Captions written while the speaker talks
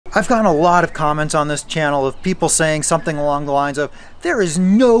I've gotten a lot of comments on this channel of people saying something along the lines of, there is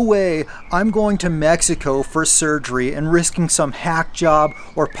no way I'm going to Mexico for surgery and risking some hack job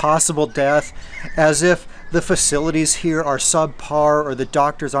or possible death, as if the facilities here are subpar or the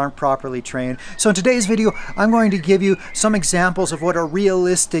doctors aren't properly trained. So in today's video, I'm going to give you some examples of what a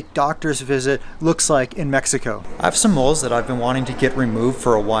realistic doctor's visit looks like in Mexico. I have some moles that I've been wanting to get removed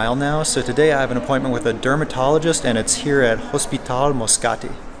for a while now, so today I have an appointment with a dermatologist and it's here at Hospital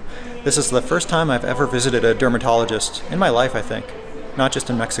Moscati. This is the first time I've ever visited a dermatologist in my life, I think, not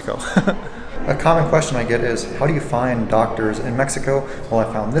just in Mexico. A common question I get is, how do you find doctors in Mexico? Well,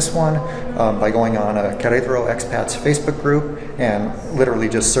 I found this one by going on a Querétaro expats Facebook group and literally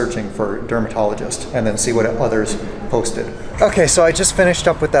just searching for dermatologist and then see what others posted. Okay, so I just finished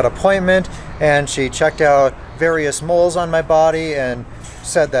up with that appointment and she checked out various moles on my body and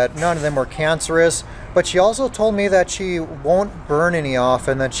said that none of them were cancerous. But she also told me that she won't burn any off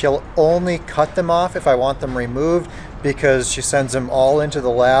and that she'll only cut them off if I want them removed, because she sends them all into the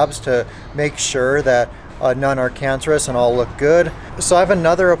labs to make sure that none are cancerous and all look good. So I have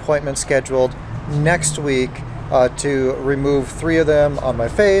another appointment scheduled next week to remove 3 of them on my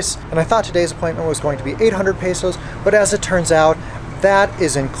face. And I thought today's appointment was going to be 800 pesos, but as it turns out, that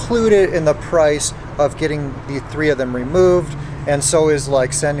is included in the price of getting the 3 of them removed. And so is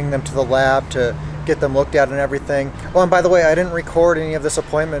like sending them to the lab to get them looked at and everything. Oh, and by the way, I didn't record any of this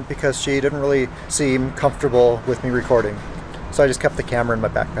appointment because she didn't really seem comfortable with me recording. So I just kept the camera in my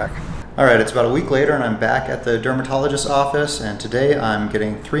backpack. All right, it's about a week later and I'm back at the dermatologist's office, and today I'm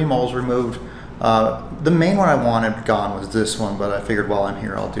getting 3 moles removed. The main one I wanted gone was this one, but I figured while I'm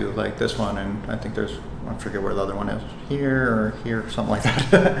here I'll do like this one, and I think there's, I forget where the other one is, here or here, something like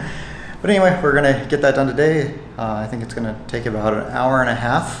that. But anyway, we're gonna get that done today. I think it's gonna take about an hour and a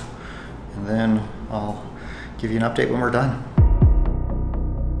half. And then I'll give you an update when we're done.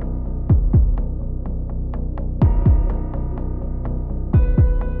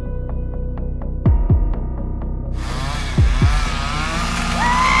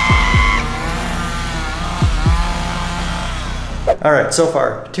 All right, so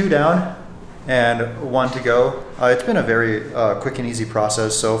far 2 down and 1 to go. It's been a very quick and easy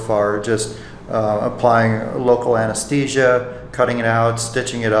process so far, just applying local anesthesia, cutting it out,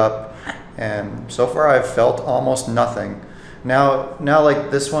 stitching it up. And so far I've felt almost nothing. Now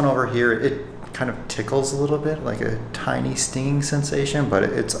like this one over here, it kind of tickles a little bit, like a tiny stinging sensation, but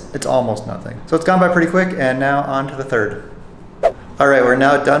it's almost nothing. So it's gone by pretty quick, and now on to the 3rd. All right, we're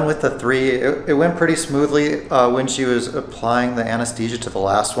now done with the 3. It went pretty smoothly when she was applying the anesthesia to the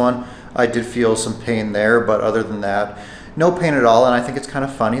last one. I did feel some pain there, but other than that, no pain at all. And I think it's kind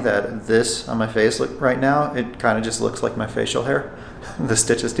of funny that this on my face right now, it kind of just looks like my facial hair. The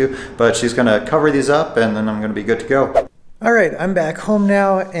stitches do, but she's gonna cover these up and then I'm gonna be good to go. All right, I'm back home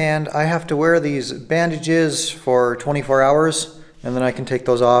now and I have to wear these bandages for 24 hours and then I can take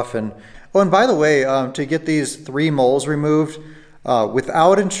those off. And oh, and by the way, to get these 3 moles removed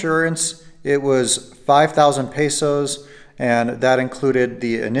without insurance, it was 5,000 pesos, and that included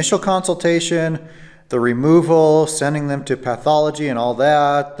the initial consultation, the removal, sending them to pathology and all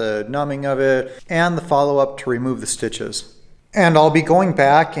that, the numbing of it, and the follow-up to remove the stitches. And I'll be going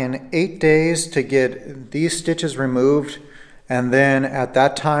back in 8 days to get these stitches removed, and then at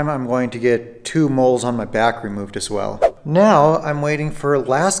that time I'm going to get 2 moles on my back removed as well. Now I'm waiting for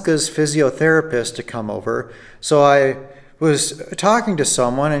Laska's physiotherapist to come over. So I was talking to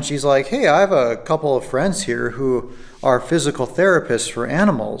someone and she's like, hey, I have a couple of friends here who are physical therapists for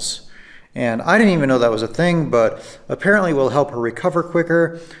animals. And I didn't even know that was a thing, but apparently will help her recover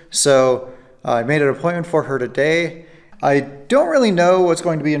quicker. So I made an appointment for her today. I don't really know what's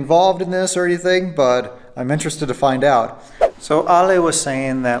going to be involved in this or anything, but I'm interested to find out. So Ale was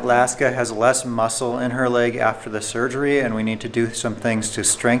saying that Laska has less muscle in her leg after the surgery, and we need to do some things to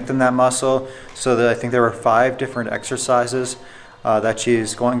strengthen that muscle. So that I think there were 5 different exercises that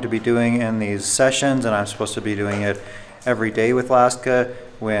she's going to be doing in these sessions, and I'm supposed to be doing it every day with Laska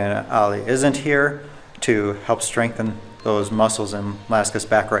when Ale isn't here to help strengthen those muscles in Laska's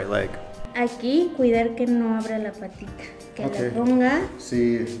back right leg. Aquí, cuidar que no abra la patita, que la ponga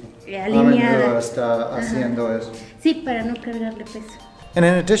alineada. Está haciendo eso. Sí, para no cargarle peso. And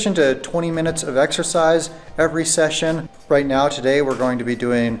in addition to 20 minutes of exercise every session, right now today we're going to be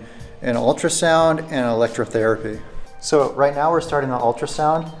doing an ultrasound and electrotherapy. So right now we're starting the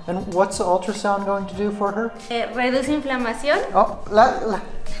ultrasound. And what's the ultrasound going to do for her? Reduce inflamación. Oh,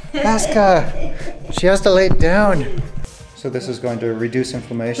 Laska, she has to lay it down. So this is going to reduce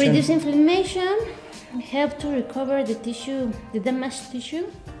inflammation? Reduce inflammation, help to recover the tissue, the damaged tissue.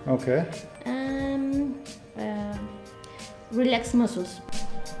 Okay. Relax muscles.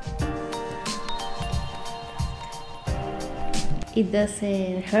 it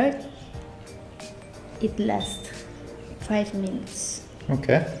doesn't hurt. It lasts 5 minutes.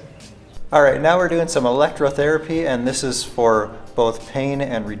 Okay. All right, now we're doing some electrotherapy, and this is for both pain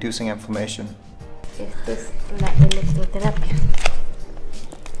and reducing inflammation. Esta es la electroterapia.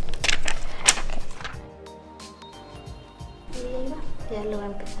 Ya lo va a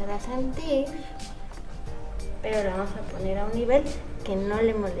empezar a sentir, pero lo vamos a poner a un nivel que no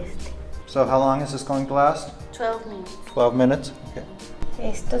le moleste. So how long is this going to last? 12 minutes. 12 minutes? Okay.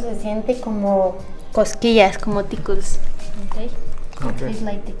 Esto se siente como cosquillas, como tickles. Okay? Okay. It's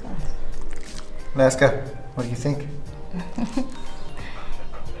like tickles. Laska, what do you think?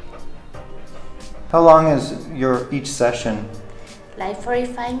 How long is each session? Like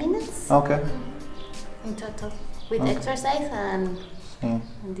 45 minutes Okay. in total, with exercise and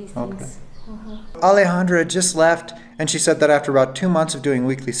these things. Alejandra just left, and she said that after about 2 months of doing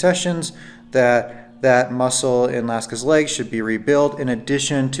weekly sessions, that muscle in Laska's legs should be rebuilt, in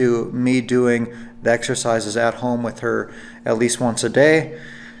addition to me doing the exercises at home with her at least once a day.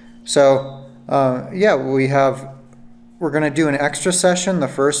 So yeah, we're going to do an extra session the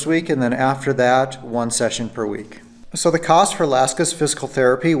first week, and then after that, 1 session per week. So the cost for Laska's physical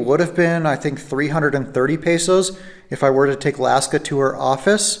therapy would have been, I think, 330 pesos if I were to take Laska to her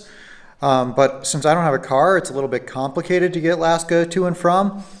office. But since I don't have a car, it's a little bit complicated to get Laska to and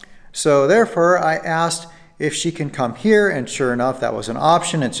from. So therefore, I asked if she can come here, and sure enough, that was an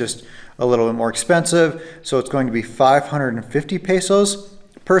option. It's just a little bit more expensive. So it's going to be 550 pesos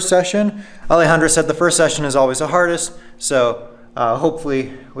per session. Alejandra said the first session is always the hardest, so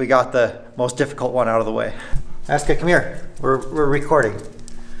hopefully we got the most difficult one out of the way. Laska, come here. We're recording.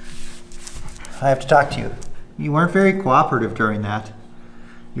 I have to talk to you. You weren't very cooperative during that.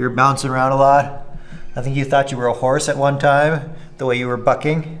 You were bouncing around a lot. I think you thought you were a horse at one time, the way you were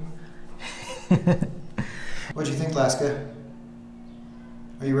bucking. What'd you think, Laska?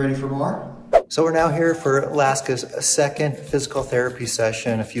 Are you ready for more? So we're now here for Laska's second physical therapy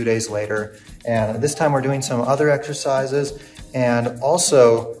session a few days later. And this time we're doing some other exercises, and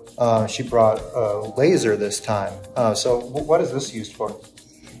also she brought a laser this time. So what is this used for?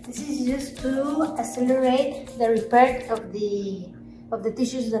 This is used to accelerate the repair of the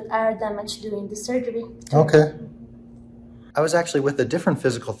tissues that are damaged during the surgery. Okay. I was actually with a different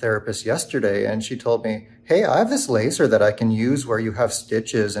physical therapist yesterday, and she told me, hey, I have this laser that I can use where you have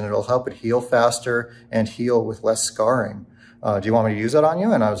stitches, and it'll help it heal faster and heal with less scarring. Do you want me to use that on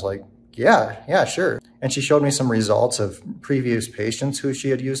you? And I was like, yeah, sure. And she showed me some results of previous patients who she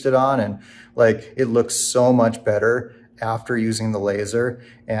had used it on, and like, it looks so much better after using the laser.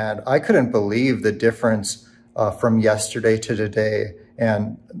 And I couldn't believe the difference from yesterday to today,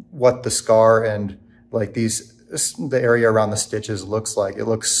 and what the scar and like the area around the stitches looks like. It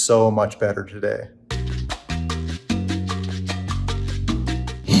looks so much better today.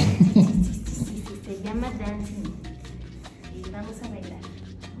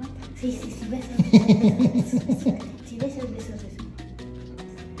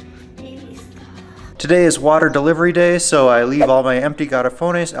 Today is water delivery day, so I leave all my empty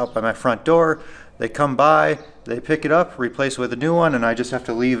garrafones out by my front door. They come by, they pick it up, replace it with a new one, and I just have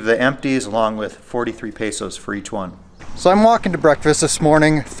to leave the empties along with 43 pesos for each one. So I'm walking to breakfast this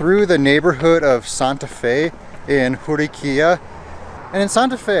morning through the neighborhood of Santa Fe in Juriquilla. And in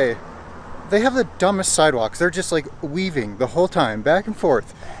Santa Fe, they have the dumbest sidewalks. They're just like weaving the whole time, back and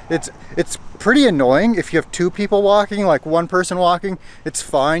forth. It's pretty annoying if you have 2 people walking, like 1 person walking, it's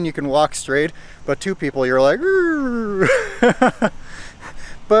fine, you can walk straight, but 2 people, you're like,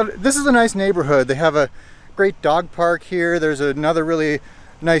 But this is a nice neighborhood. They have a great dog park here. There's another really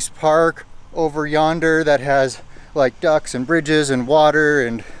nice park over yonder that has like ducks and bridges and water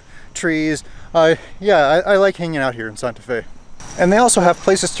and trees. Yeah, I like hanging out here in Santa Fe. And they also have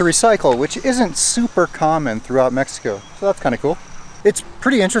places to recycle, which isn't super common throughout Mexico. So that's kind of cool. It's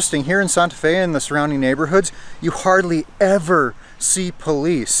pretty interesting here in Santa Fe and the surrounding neighborhoods. You hardly ever see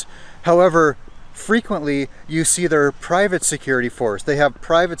police. However, frequently you see their private security force. They have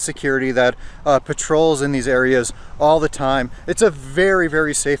private security that patrols in these areas all the time. It's a very,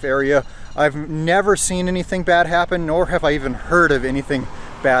 very safe area. I've never seen anything bad happen, nor have I even heard of anything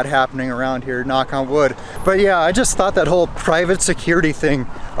bad happening around here, knock on wood. But yeah, I just thought that whole private security thing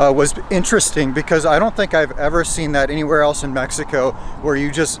was interesting, because I don't think I've ever seen that anywhere else in Mexico, where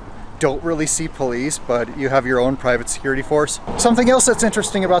you just don't really see police, but you have your own private security force. Something else that's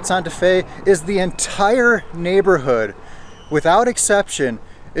interesting about Santa Fe is the entire neighborhood, without exception,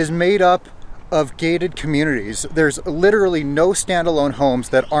 is made up of gated communities. There's literally no standalone homes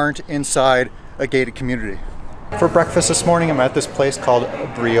that aren't inside a gated community. For breakfast this morning, I'm at this place called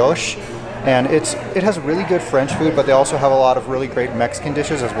Brioche, And it has really good French food, but they also have a lot of really great Mexican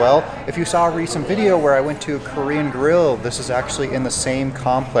dishes as well. If you saw a recent video where I went to a Korean Grill, this is actually in the same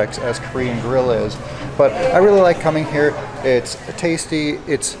complex as Korean Grill is. But I really like coming here. It's tasty.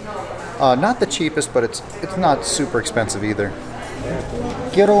 It's not the cheapest, but it's not super expensive either.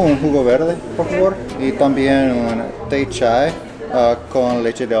 Quiero un jugo verde, por favor, y también un té chai con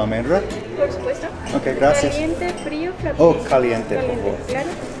leche de almendra. Por supuesto. Ok, gracias. Caliente, frío, frappé. Oh, caliente, por favor. Claro.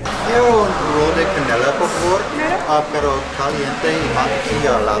 Quiero un roll de canela, por favor, Claro. pero caliente y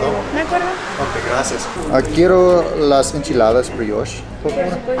mantequilla al lado. ¿De acuerdo? Ok, gracias. Quiero las enchiladas brioche, por favor.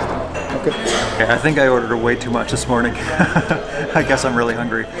 Por supuesto. Okay. I think I ordered way too much this morning. I guess I'm really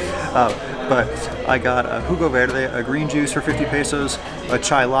hungry. But I got a jugo verde, a green juice for 50 pesos, a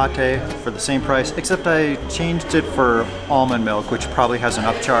chai latte for the same price, except I changed it for almond milk, which probably has an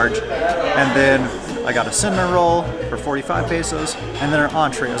upcharge. And then I got a cinnamon roll for 45 pesos, and then an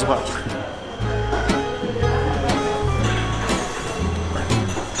entree as well.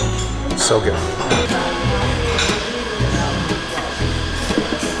 So good.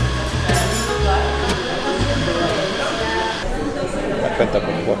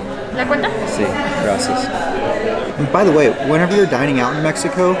 ¿La cuenta? Sí, gracias. And by the way, whenever you're dining out in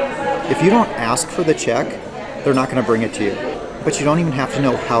Mexico, if you don't ask for the check, they're not going to bring it to you. But you don't even have to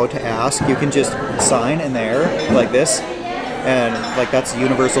know how to ask. You can just sign in there like this, and like that's a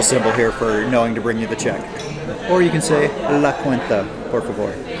universal symbol here for knowing to bring you the check. Or you can say la cuenta, por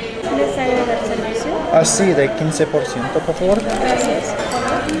favor. ¿Les agrega el servicio? Sí, de 15%, por favor. Gracias.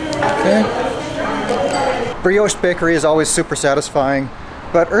 Okay. Brioche Bakery is always super satisfying,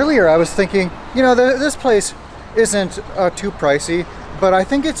 but earlier I was thinking, you know, this place isn't too pricey, but I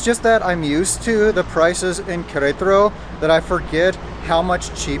think it's just that I'm used to the prices in Querétaro that I forget how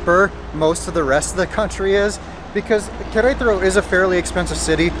much cheaper most of the rest of the country is, because Querétaro is a fairly expensive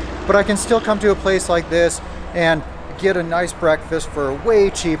city, but I can still come to a place like this and get a nice breakfast for way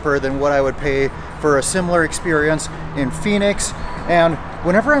cheaper than what I would pay for a similar experience in Phoenix. And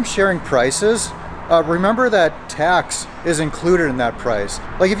whenever I'm sharing prices, remember that tax is included in that price.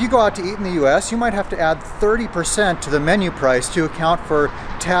 Like if you go out to eat in the US, you might have to add 30% to the menu price to account for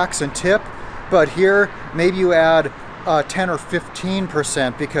tax and tip. But here, maybe you add 10 or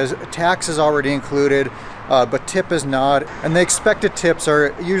 15% because tax is already included, but tip is not. And the expected tips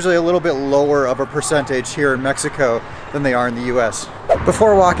are usually a little bit lower of a percentage here in Mexico than they are in the US.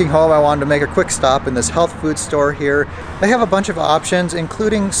 Before walking home, I wanted to make a quick stop in this health food store here. They have a bunch of options,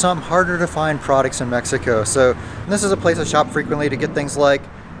 including some harder to find products in Mexico. So this is a place I shop frequently to get things like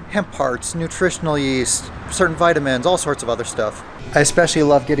hemp parts, nutritional yeast, certain vitamins, all sorts of other stuff. I especially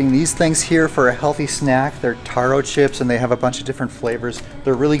love getting these things here for a healthy snack. They're taro chips and they have a bunch of different flavors.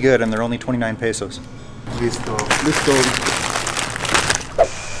 They're really good and they're only 29 pesos. Listo. Listo.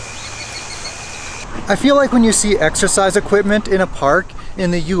 I feel like when you see exercise equipment in a park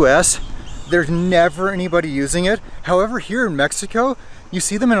in the US, there's never anybody using it. However, here in Mexico, you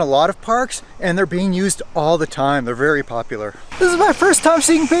see them in a lot of parks and they're being used all the time. They're very popular. This is my first time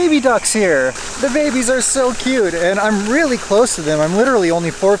seeing baby ducks here. The babies are so cute and I'm really close to them. I'm literally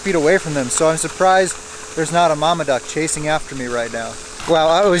only 4 feet away from them, so I'm surprised there's not a mama duck chasing after me right now. Wow,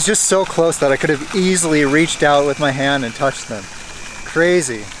 I was just so close that I could have easily reached out with my hand and touched them.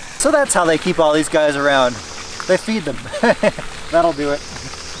 Crazy. So that's how they keep all these guys around. They feed them. That'll do it.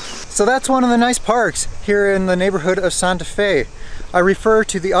 So that's one of the nice parks here in the neighborhood of Santa Fe. I refer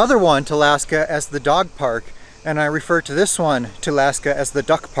to the other one, to Laska, as the dog park, and I refer to this one, to Laska, as the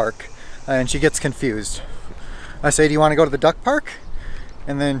duck park. And she gets confused. I say, do you want to go to the duck park?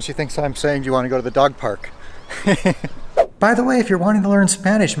 And then she thinks I'm saying, do you want to go to the dog park? By the way, if you're wanting to learn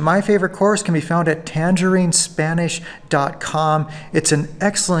Spanish, my favorite course can be found at tangerinespanish.com. It's an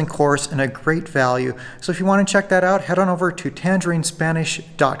excellent course and a great value. So if you want to check that out, head on over to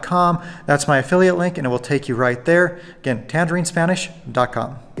tangerinespanish.com. That's my affiliate link and it will take you right there. Again,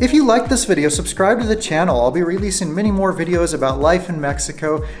 tangerinespanish.com. If you like this video, subscribe to the channel. I'll be releasing many more videos about life in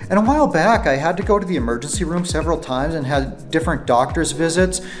Mexico. And a while back, I had to go to the emergency room several times and had different doctor's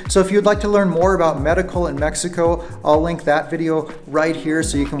visits. So if you'd like to learn more about medical in Mexico, I'll link that video right here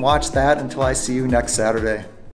so you can watch that until I see you next Saturday.